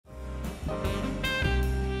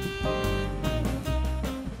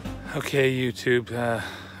Okay, YouTube,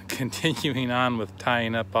 continuing on with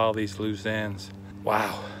tying up all these loose ends.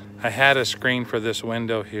 Wow, I had a screen for this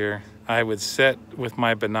window here. I would sit with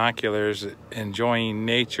my binoculars enjoying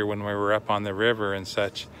nature when we were up on the river and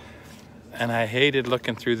such, and I hated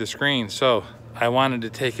looking through the screen, so I wanted to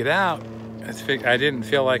take it out. I didn't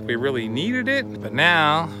feel like we really needed it, but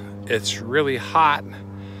now it's really hot.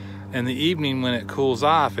 In the evening when it cools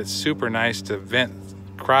off, it's super nice to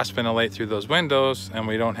cross ventilate through those windows, and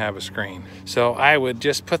we don't have a screen. So I would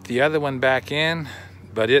just put the other one back in,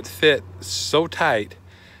 but it fit so tight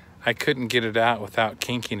I couldn't get it out without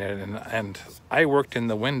kinking it. And I worked in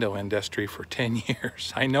the window industry for 10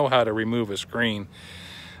 years. I know how to remove a screen,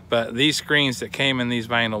 but these screens that came in these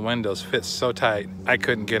vinyl windows fit so tight I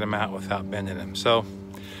couldn't get them out without bending them. So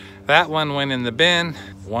that one went in the bin,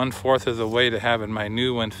 1/4 of the way to having my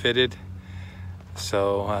new one fitted.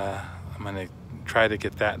 So I'm gonna try to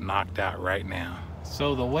get that knocked out right now.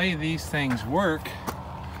 So the way these things work,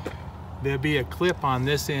 there'll be a clip on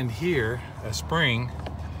this end here, a spring,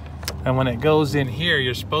 and when it goes in here,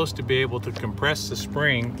 you're supposed to be able to compress the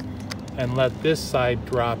spring and let this side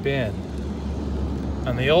drop in.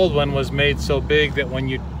 And the old one was made so big that when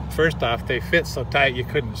you, first off, they fit so tight you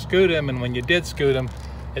couldn't scoot them, and when you did scoot them,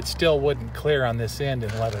 it still wouldn't clear on this end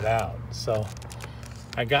and let it out. So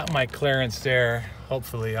I got my clearance there.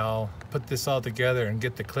 Hopefully I'll put this all together and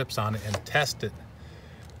get the clips on it and test it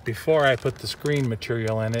before I put the screen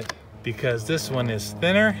material in it, because this one is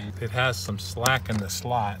thinner. It has some slack in the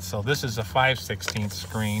slot. So this is a 5/16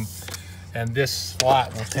 screen, and this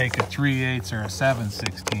slot will take a 3/8 or a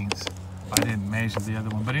 7/16. I didn't measure the other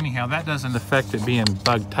one, but anyhow, that doesn't affect it being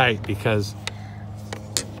bug tight because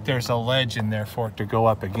there's a ledge in there for it to go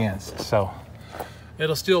up against. So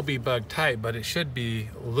it'll still be bug tight, but it should be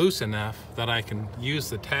loose enough that I can use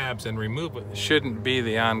the tabs and remove it. It shouldn't be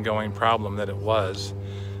the ongoing problem that it was.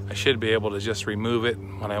 I should be able to just remove it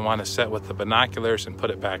when I want to set with the binoculars and put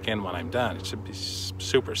it back in when I'm done. It should be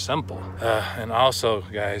super simple. And also,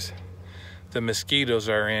 guys, the mosquitoes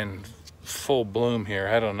are in full bloom here.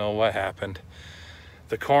 I don't know what happened.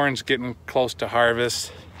 The corn's getting close to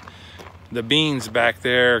harvest. The beans back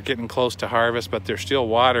there are getting close to harvest, but they're still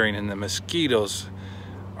watering, and the mosquitoes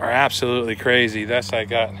are absolutely crazy. Thus I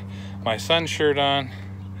got my sun shirt on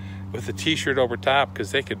with a t-shirt over top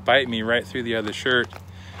because they could bite me right through the other shirt,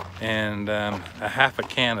 and a half a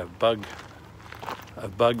can of bug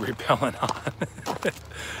repellent on.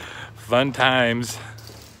 Fun times.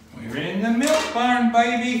 We're in the milk barn,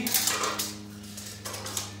 baby.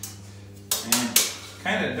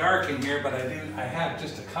 Kind of dark in here, but I have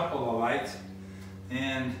just a couple of lights,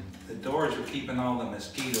 and the doors are keeping all the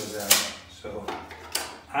mosquitoes out, so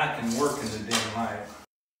I can work in the dim light.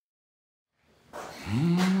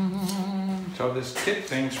 So this kit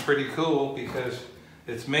thing's pretty cool because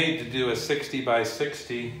it's made to do a 60 by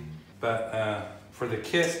 60, but for the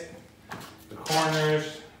kit, the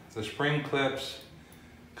corners, the spring clips,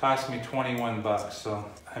 cost me 21 bucks. So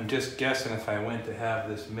I'm just guessing if I went to have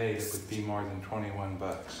this made, it would be more than 21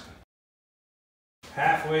 bucks.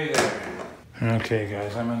 Halfway there. Okay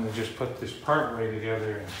guys, I'm gonna just put this part way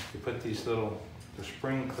together, and you put these the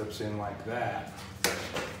spring clips in like that,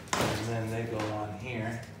 and then they go on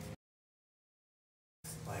here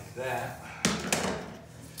like that.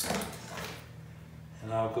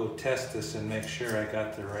 And I'll go test this and make sure I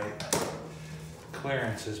got the right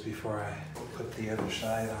clearances before I put the other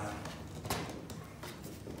side on.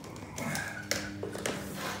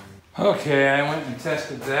 Okay, I went and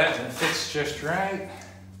tested that, and it fits just right.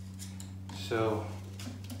 So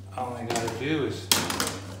all I gotta do is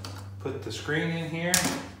put the screen in here,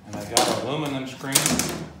 and I got an aluminum screen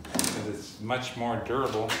because it's much more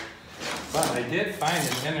durable. But I did find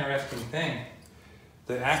an interesting thing.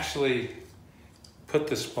 They actually put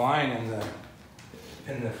the spline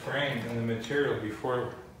in the frame, in the material,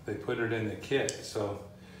 before they put it in the kit. So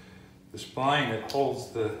the spline that holds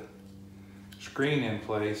the screen in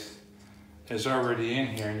place is already in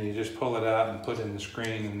here, and you just pull it out and put it in the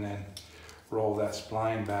screen and then roll that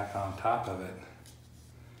spline back on top of it.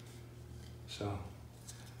 So,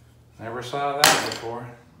 never saw that before.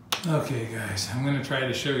 Okay guys, I'm gonna try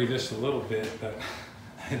to show you this a little bit, but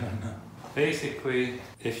I don't know. Basically,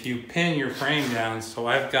 if you pin your frame down, so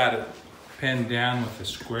I've got it pinned down with a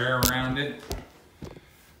square around it.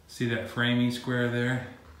 See that framing square there?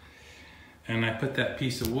 And I put that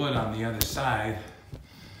piece of wood on the other side.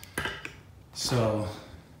 So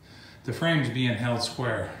the frame's being held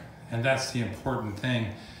square, and that's the important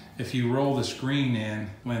thing. If you roll the screen in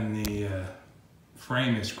when the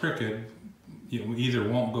frame is crooked, it either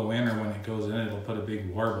won't go in, or when it goes in, it'll put a big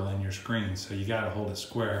warble in your screen. So you gotta hold it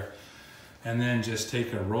square. and then just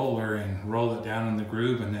take a roller and roll it down in the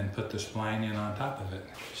groove and then put the spline in on top of it.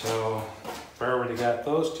 So I've already got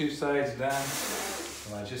those two sides done.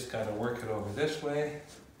 So I just got to work it over this way,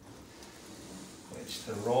 which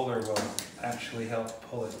the roller will actually help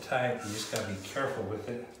pull it tight. You just got to be careful with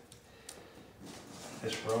it.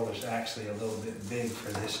 This roller's actually a little bit big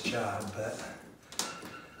for this job, but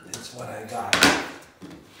it's what I got.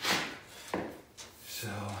 So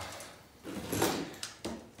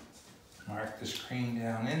mark the screen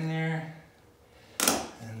down in there,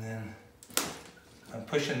 and then I'm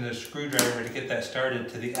pushing the screwdriver to get that started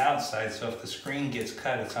to the outside, so if the screen gets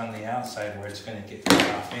cut, it's on the outside where it's going to get cut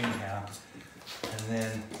off anyhow. And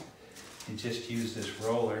then you just use this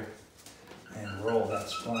roller and roll that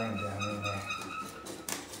spline down in there.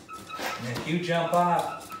 And if you jump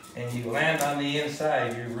off and you land on the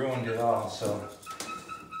inside, you ruined it all. So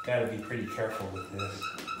got to be pretty careful with this.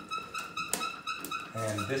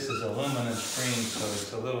 And this is aluminum screen, so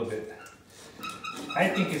it's a little bit, I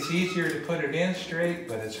think it's easier to put it in straight,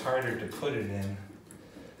 but it's harder to put it in.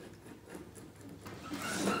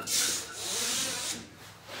 So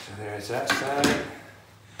there's that side.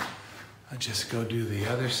 I'll just go do the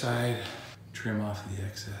other side, trim off the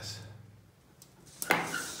excess.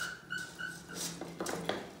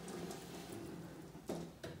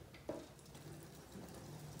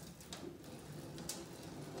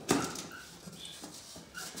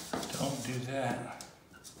 Don't do that.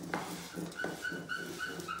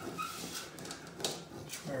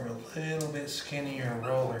 Where a little bit skinnier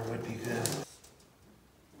roller would be good.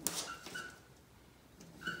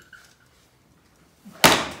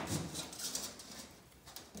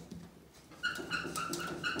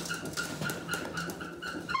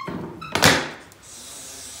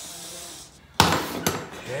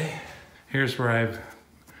 Okay, here's where I've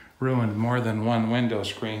ruined more than one window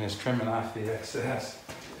screen, is trimming off the excess.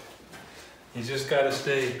 You just got to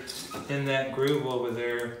stay in that groove over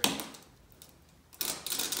there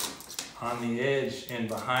on the edge and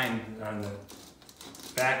behind, on the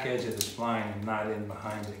back edge of the spline, and not in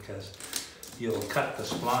behind it, because you'll cut the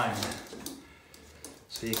spline.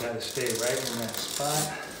 So you got to stay right in that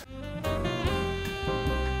spot.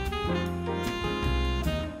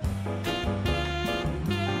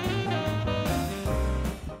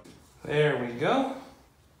 There we go.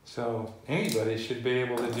 So anybody should be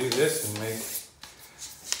able to do this and make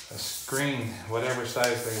a screen whatever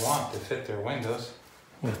size they want to fit their windows,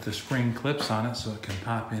 with the spring clips on it so it can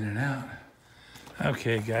pop in and out.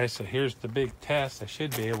 Okay guys, so here's the big test. I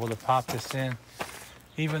should be able to pop this in,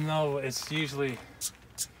 even though it's usually,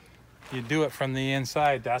 you do it from the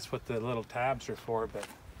inside. That's what the little tabs are for, but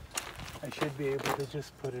I should be able to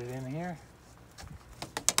just put it in here.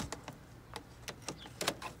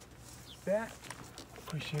 That.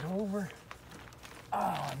 Push it over. Oh,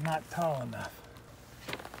 I'm not tall enough.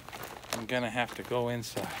 I'm gonna have to go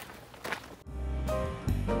inside.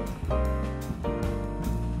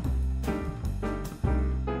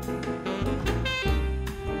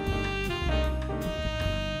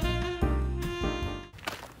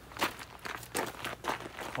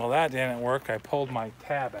 Well, that didn't work. I pulled my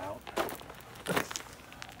tab out.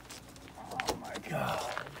 Oh my God,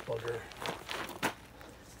 bugger.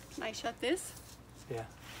 Can I shut this? Yeah,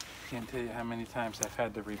 can't tell you how many times I've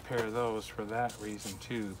had to repair those for that reason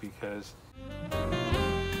too, because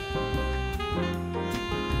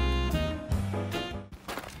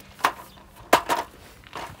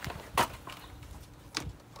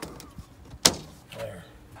there.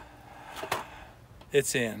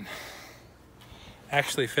 It's in.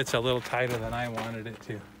 Actually fits a little tighter than I wanted it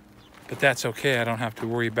to, but that's okay. I don't have to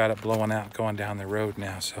worry about it blowing out going down the road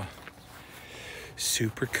now, so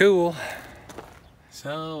super cool.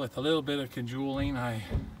 So with a little bit of cajoling, I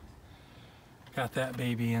got that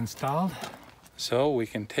baby installed. So we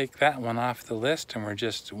can take that one off the list, and we're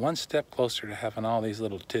just one step closer to having all these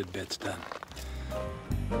little tidbits done.